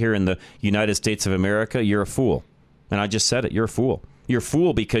we need here in the United States of America, you're a fool. And I just said it. You're a fool. You're a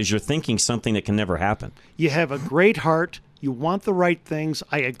fool because you're thinking something that can never happen. You have a great heart. You want the right things.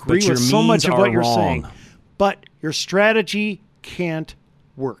 I agree with so much of what you're saying. But your strategy can't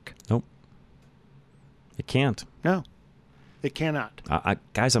work. Nope. It can't. No, it cannot.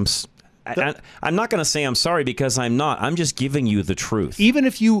 Guys, I'm not going to say I'm sorry because I'm not. I'm just giving you the truth. Even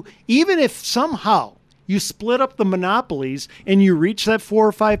if somehow you split up the monopolies and you reach that 4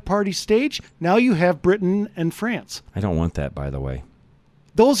 or 5 party stage, now you have Britain and France. I don't want that, by the way.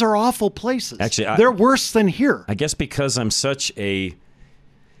 Those are awful places. Actually, they're worse than here. I guess because I'm such a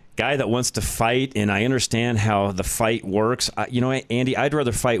guy that wants to fight and I understand how the fight works. Andy, I'd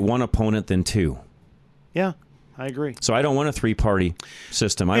rather fight one opponent than 2. Yeah. I agree. So I don't want a 3-party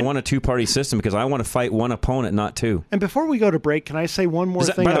system. I want a 2-party system because I want to fight one opponent, not 2. And before we go to break, can I say one more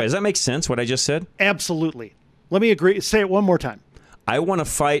thing? By the way, does that make sense, what I just said? Absolutely. Let me agree. Say it one more time. I want to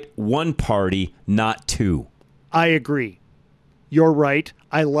fight one party, not 2. I agree. You're right.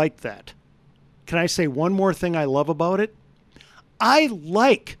 I like that. Can I say one more thing I love about it? I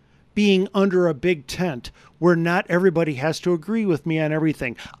like being under a big tent where not everybody has to agree with me on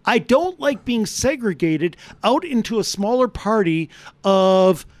everything. I don't like being segregated out into a smaller party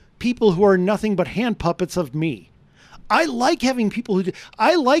of people who are nothing but hand puppets of me. I like having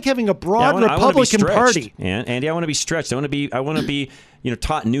I like having a broad Republican Party. Andy, I want to be stretched. I want to be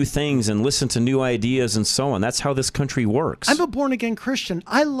taught new things and listen to new ideas and so on. That's how this country works. I'm a born-again Christian.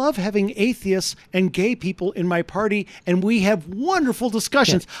 I love having atheists and gay people in my party, and we have wonderful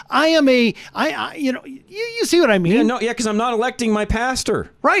discussions. Yeah. You see what I mean? Because I'm not electing my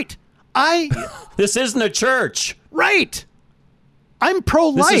pastor. Right. This isn't a church. Right. I'm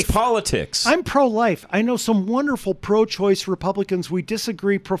pro-life. This is politics. I'm pro-life. I know some wonderful pro-choice Republicans. We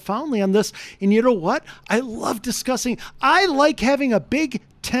disagree profoundly on this. And you know what? I love discussing. I like having a big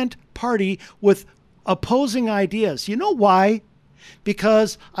tent party with opposing ideas. You know why?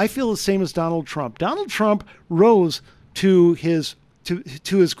 Because I feel the same as Donald Trump. Donald Trump rose to his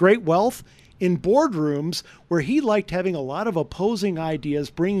great wealth in boardrooms where he liked having a lot of opposing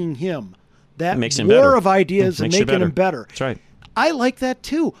ideas, bringing him that war of ideas and making him better. That's right. I like that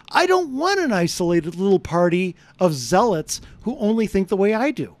too. I don't want an isolated little party of zealots who only think the way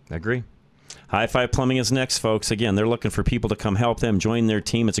I do. I agree. High Five Plumbing is next, folks. Again, they're looking for people to come help them, join their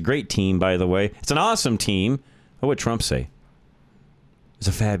team. It's a great team, by the way. It's an awesome team. What would Trump say? It's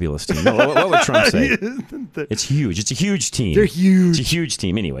a fabulous team. No, what would Trump say? It's huge. It's a huge team. They're huge. It's a huge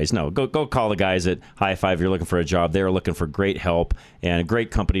team. Anyways, no, go call the guys at High Five. You're looking for a job. They're looking for great help and a great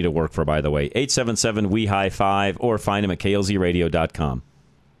company to work for, by the way. 877-WE-HIGH-FIVE or find them at klzradio.com.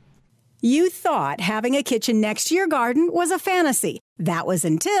 You thought having a kitchen next to your garden was a fantasy. That was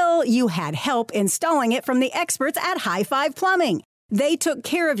until you had help installing it from the experts at High Five Plumbing. They took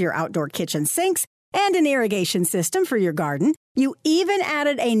care of your outdoor kitchen sinks and an irrigation system for your garden. You even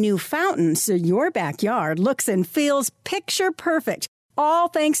added a new fountain so your backyard looks and feels picture perfect. All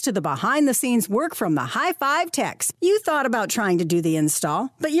thanks to the behind-the-scenes work from the High Five techs. You thought about trying to do the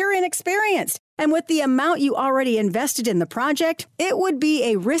install, but you're inexperienced. And with the amount you already invested in the project, it would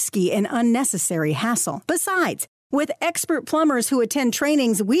be a risky and unnecessary hassle. Besides, with expert plumbers who attend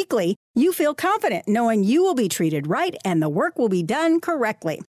trainings weekly, you feel confident knowing you will be treated right and the work will be done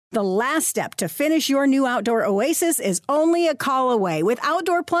correctly. The last step to finish your new outdoor oasis is only a call away with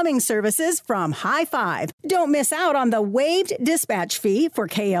outdoor plumbing services from High Five. Don't miss out on the waived dispatch fee for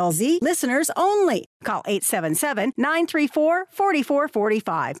KLZ listeners only. Call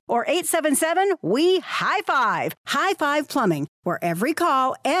 877-934-4445 or 877-WE-HIGH-FIVE. High Five Plumbing, where every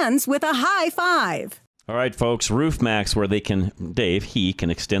call ends with a high five. All right, folks, RoofMax, where he can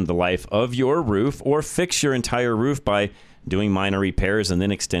extend the life of your roof or fix your entire roof by doing minor repairs and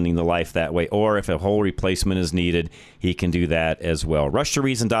then extending the life that way. Or if a whole replacement is needed, he can do that as well.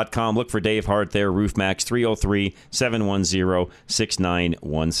 RushToReason.com. Look for Dave Hart there. RoofMax,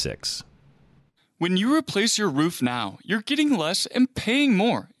 303-710-6916. When you replace your roof now, you're getting less and paying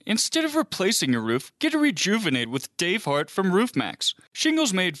more. Instead of replacing your roof, get a Rejuvenate with Dave Hart from RoofMax.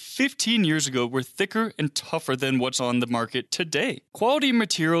 Shingles made 15 years ago were thicker and tougher than what's on the market today. Quality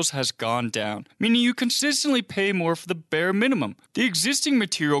materials has gone down, meaning you consistently pay more for the bare minimum. The existing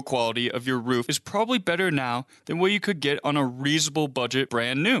material quality of your roof is probably better now than what you could get on a reasonable budget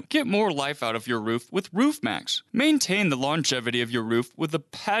brand new. Get more life out of your roof with RoofMax. Maintain the longevity of your roof with a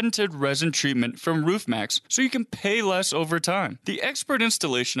patented resin treatment from RoofMax so you can pay less over time. The expert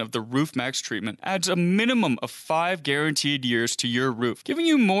installation of the RoofMax treatment adds a minimum of 5 guaranteed years to your roof, giving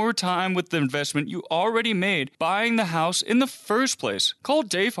you more time with the investment you already made buying the house in the first place. Call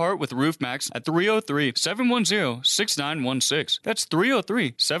Dave Hart with RoofMax at 303-710-6916. That's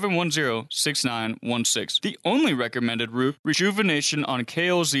 303-710-6916. The only recommended roof rejuvenation on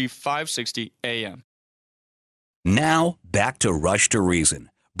KLZ 560 AM. Now, back to Rush to Reason.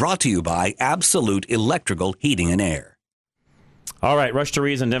 Brought to you by Absolute Electrical Heating and Air. All right, Rush to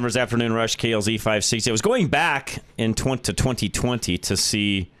Reason, Denver's Afternoon Rush, KLZ 560. I was going back to 2020 to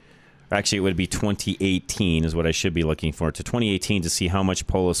see, actually it would be 2018 is what I should be looking for, to 2018 to see how much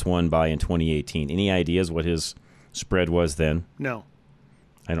Polis won by in 2018. Any ideas what his spread was then? No.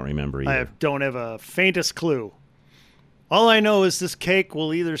 I don't remember either. I don't have a faintest clue. All I know is this cake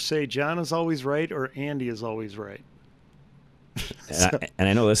will either say John is always right or Andy is always right. And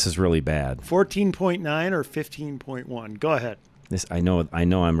I know this is really bad. 14.9 or 15.1. Go ahead. This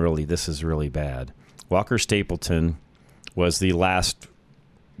this is really bad. Walker Stapleton was the last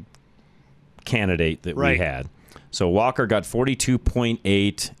candidate that we had. So Walker got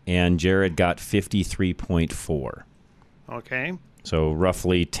 42.8 and Jared got 53.4. Okay. So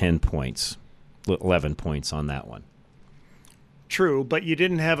roughly 10 points, 11 points on that one. True, but you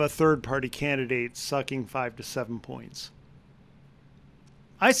didn't have a third-party candidate sucking 5 to 7 points.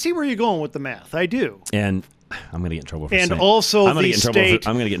 I see where you're going with the math. I do. And I'm going to get in trouble for saying. And also I'm the state.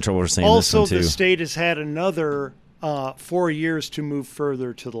 I'm going to get in trouble for saying also, this one too. the state has had another 4 years to move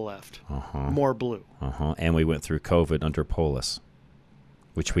further to the left. More blue. And we went through COVID under Polis,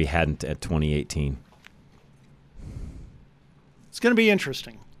 which we hadn't at 2018. It's going to be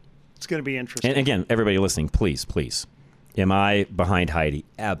interesting. It's going to be interesting. And again, everybody listening, please. Am I behind Heidi?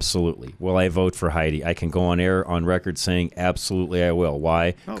 Absolutely. Will I vote for Heidi? I can go on air on record saying absolutely I will.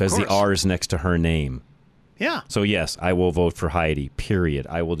 Why? Because the R is next to her name. Yeah. So yes, I will vote for Heidi, period.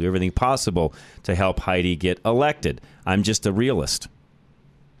 I will do everything possible to help Heidi get elected. I'm just a realist.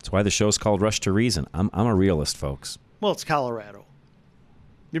 That's why the show's called Rush to Reason. I'm a realist, folks. Well, it's Colorado.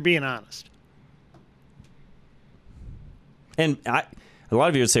 You're being honest. And a lot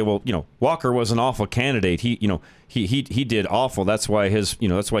of you would say, well, Walker was an awful candidate. He did awful. That's why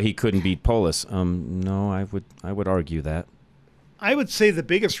that's why he couldn't beat Polis. No, I would argue that. I would say the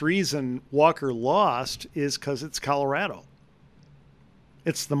biggest reason Walker lost is because it's Colorado.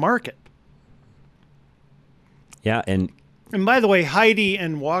 It's the market. Yeah, and by the way, Heidi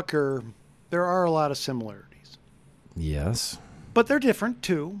and Walker, there are a lot of similarities. Yes. But they're different,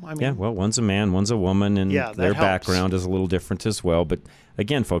 too. I mean, yeah, well, one's a man, one's a woman, and their background is a little different as well. But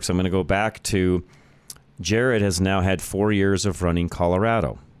again, folks, I'm going to go back to Jared has now had 4 years of running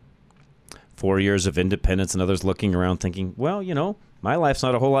Colorado. 4 years of independence and others looking around thinking, well, you know, my life's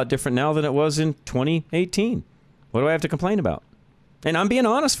not a whole lot different now than it was in 2018. What do I have to complain about? And I'm being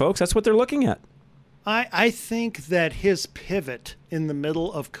honest, folks. That's what they're looking at. I think that his pivot in the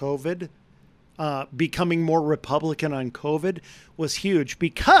middle of COVID, becoming more Republican on COVID, was huge.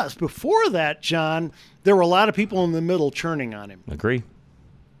 Because before that, John, there were a lot of people in the middle churning on him. Agree.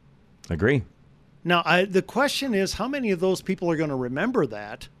 Now, the question is, how many of those people are going to remember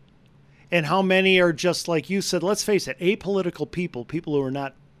that? And how many are just, like you said, let's face it, apolitical people who are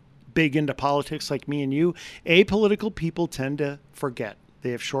not big into politics like me and you, apolitical people tend to forget.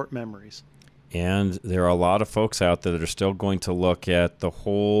 They have short memories. And there are a lot of folks out there that are still going to look at the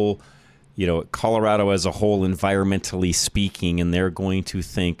whole, you know, Colorado as a whole, environmentally speaking, and they're going to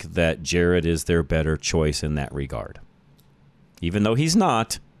think that Jared is their better choice in that regard. Even though he's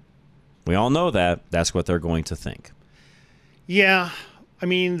not, we all know that. That's what they're going to think. Yeah. I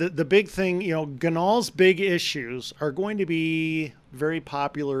mean, the big thing, you know, Ganal's big issues are going to be very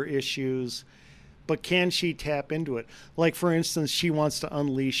popular issues, but can she tap into it? Like, for instance, she wants to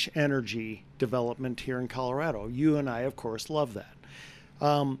unleash energy development here in Colorado. You and I, of course, love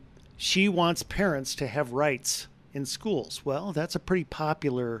that. She wants parents to have rights in schools. Well, that's a pretty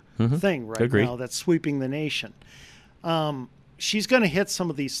popular thing right now that's sweeping the nation. She's going to hit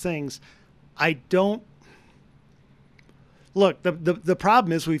some of these things. Look, the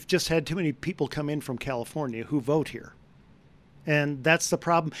problem is we've just had too many people come in from California who vote here. And that's the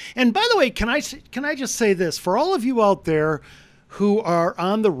problem. And by the way, can I just say this? For all of you out there who are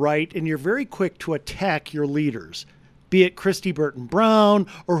on the right and you're very quick to attack your leaders, be it Christy Burton Brown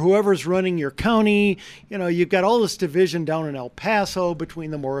or whoever's running your county, you know, you've got all this division down in El Paso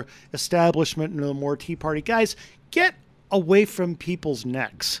between the more establishment and the more Tea Party. Guys, get away from people's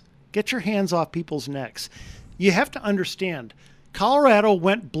necks. Get your hands off people's necks. You have to understand, Colorado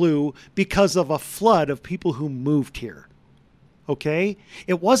went blue because of a flood of people who moved here. Okay?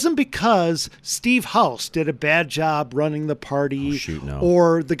 It wasn't because Steve House did a bad job running the party,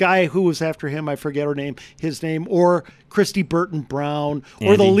 or the guy who was after him, I forget his name, or Christy Burton Brown,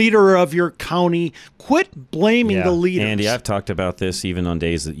 or the leader of your county. Quit blaming the leaders. Andy, I've talked about this even on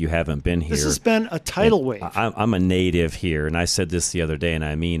days that you haven't been here. This has been a tidal wave. I'm a native here, and I said this the other day, and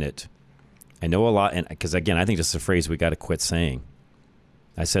I mean it. I know a lot, and because, again, I think this is a phrase we got to quit saying.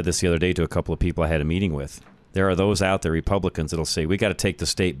 I said this the other day to a couple of people I had a meeting with. There are those out there, Republicans, that'll say, we got to take the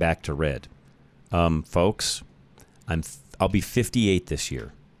state back to red. Folks, I'll be 58 this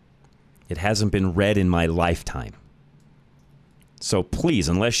year. It hasn't been red in my lifetime. So please,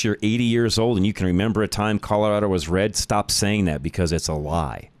 unless you're 80 years old and you can remember a time Colorado was red, stop saying that because it's a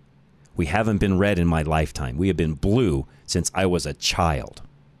lie. We haven't been red in my lifetime. We have been blue since I was a child.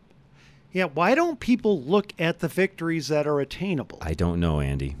 Yeah, why don't people look at the victories that are attainable? I don't know,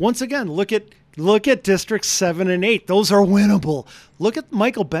 Andy. Once again, look at Districts 7 and 8. Those are winnable. Look at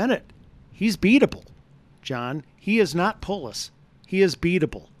Michael Bennett. He's beatable, John. He is not Polis. He is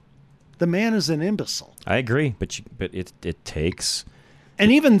beatable. The man is an imbecile. I agree, but it takes...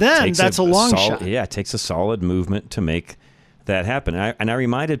 And even then, that's a long shot. Yeah, it takes a solid movement to make that happen. And I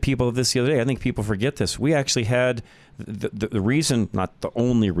reminded people of this the other day. I think people forget this. We actually had the reason, not the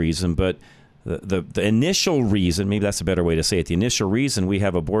only reason, but the initial reason, maybe that's a better way to say it, the initial reason we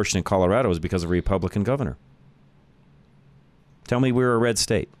have abortion in Colorado is because of a Republican governor. Tell me we're a red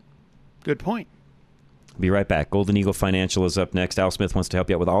state. Good point. Be right back. Golden Eagle Financial is up next. Al Smith wants to help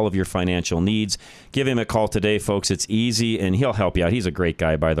you out with all of your financial needs. Give him a call today, folks. It's easy, and he'll help you out. He's a great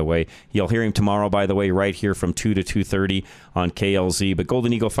guy, by the way. You'll hear him tomorrow, by the way, right here from 2 to 2:30 on KLZ. But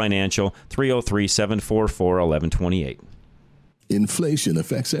Golden Eagle Financial, 303-744-1128. Inflation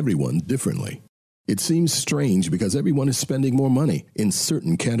affects everyone differently. It seems strange because everyone is spending more money in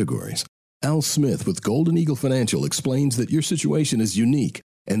certain categories. Al Smith with Golden Eagle Financial explains that your situation is unique,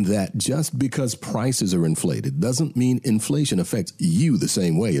 and that just because prices are inflated doesn't mean inflation affects you the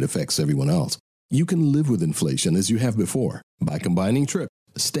same way it affects everyone else. You can live with inflation as you have before by combining trips,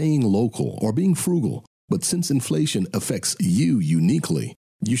 staying local, or being frugal. But since inflation affects you uniquely,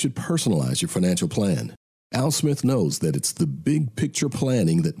 you should personalize your financial plan. Al Smith knows that it's the big picture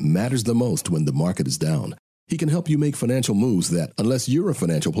planning that matters the most when the market is down. He can help you make financial moves that, unless you're a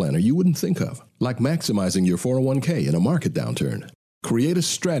financial planner, you wouldn't think of, like maximizing your 401k in a market downturn. Create a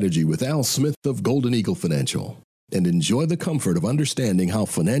strategy with Al Smith of Golden Eagle Financial and enjoy the comfort of understanding how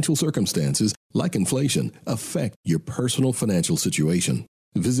financial circumstances, like inflation, affect your personal financial situation.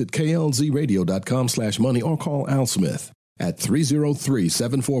 Visit klzradio.com/money or call Al Smith at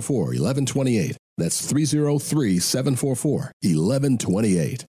 303-744-1128. That's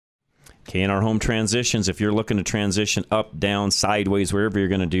 303-744-1128. K&R Home Transitions. If you're looking to transition up, down, sideways, wherever you're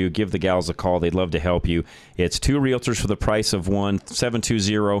going to do, give the gals a call. They'd love to help you. It's 2 realtors for the price of one.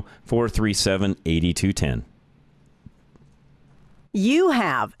 720-437-8210. You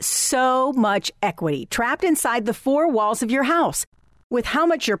have so much equity trapped inside the 4 walls of your house. With how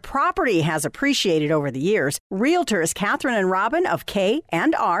much your property has appreciated over the years, Realtors Catherine and Robin of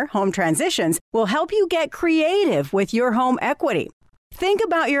K&R Home Transitions will help you get creative with your home equity. Think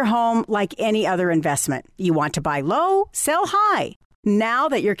about your home like any other investment. You want to buy low, sell high. Now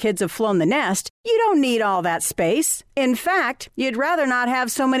that your kids have flown the nest, you don't need all that space. In fact, you'd rather not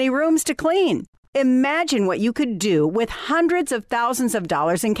have so many rooms to clean. Imagine what you could do with hundreds of thousands of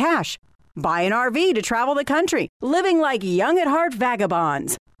dollars in cash. Buy an RV to travel the country, living like young at heart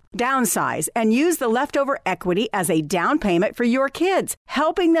vagabonds. Downsize and use the leftover equity as a down payment for your kids,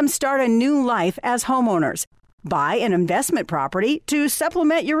 helping them start a new life as homeowners. Buy an investment property to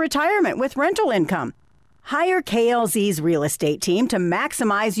supplement your retirement with rental income. Hire KLZ's real estate team to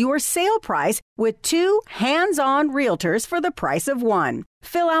maximize your sale price with 2 hands-on realtors for the price of 1.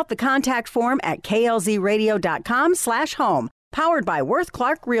 Fill out the contact form at klzradio.com/home. Powered by Worth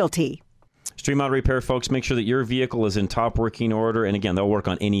Clark Realty. Extreme Auto Repair, folks, make sure that your vehicle is in top working order. And again, they'll work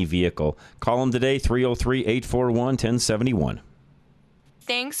on any vehicle. Call them today, 303-841-1071.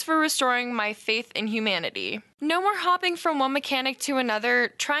 Thanks for restoring my faith in humanity. No more hopping from one mechanic to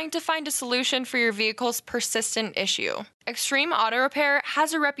another, trying to find a solution for your vehicle's persistent issue. Extreme Auto Repair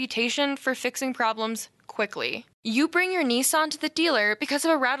has a reputation for fixing problems quickly. You bring your Nissan to the dealer because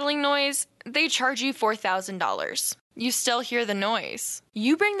of a rattling noise, they charge you $4,000. You still hear the noise.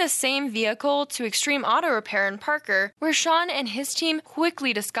 You bring the same vehicle to Extreme Auto Repair in Parker, where Sean and his team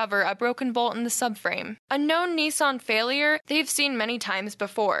quickly discover a broken bolt in the subframe. A known Nissan failure they've seen many times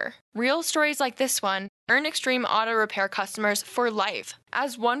before. Real stories like this one earn Extreme Auto Repair customers for life.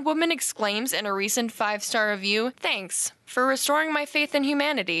 As one woman exclaims in a recent 5-star review, "Thanks for restoring my faith in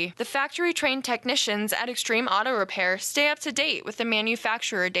humanity." The factory-trained technicians at Extreme Auto Repair stay up to date with the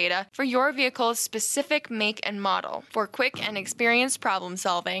manufacturer data for your vehicle's specific make and model for quick and experienced problem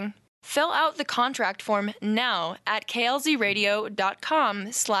solving. Fill out the contract form now at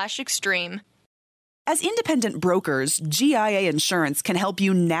klzradio.com/extreme. As independent brokers, GIA Insurance can help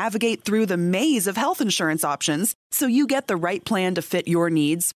you navigate through the maze of health insurance options so you get the right plan to fit your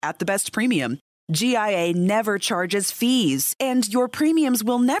needs at the best premium. GIA never charges fees, and your premiums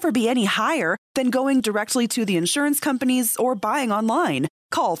will never be any higher than going directly to the insurance companies or buying online.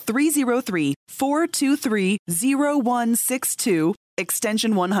 Call 303-423-0162,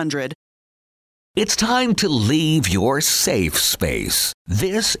 extension 100. It's time to leave your safe space.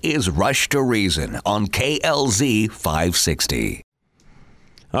 This is Rush to Reason on KLZ 560.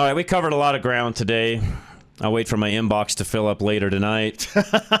 All right, we covered a lot of ground today. I'll wait for my inbox to fill up later tonight.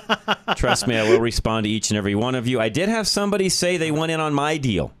 Trust me, I will respond to each and every one of you. I did have somebody say they went in on my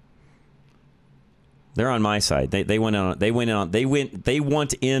deal. They're on my side. They went in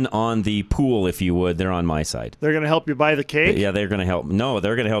on the pool, if you would. They're on my side. They're going to help you buy the cake? Yeah, they're going to help. No,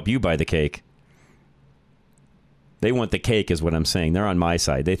 they're going to help you buy the cake. They want the cake is what I'm saying. They're on my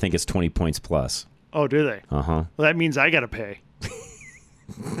side. They think it's 20 points plus. Oh, do they? Uh-huh. Well, that means I got to pay.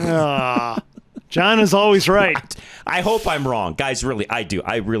 John is always right. I hope I'm wrong. Guys, really, I do.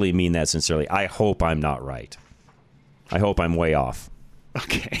 I really mean that sincerely. I hope I'm not right. I hope I'm way off.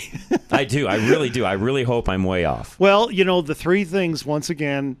 Okay. I do. I really do. I really hope I'm way off. Well, you know, the 3 things, once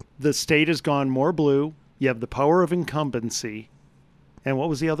again, the state has gone more blue. You have the power of incumbency. And what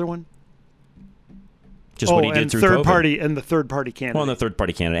was the other one? Just what he did through COVID. And the third-party candidate. Well, and the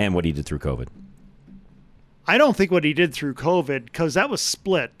third-party candidate and what he did through COVID. I don't think what he did through COVID, because that was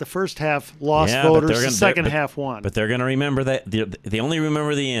split. The first half lost voters, the second half won. But they're going to remember that. They only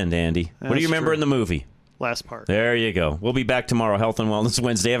remember the end, Andy. What do you remember in the movie? Last part. There you go. We'll be back tomorrow, Health and Wellness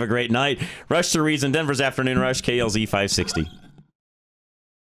Wednesday. Have a great night. Rush to Reason, Denver's Afternoon Rush, KLZ 560.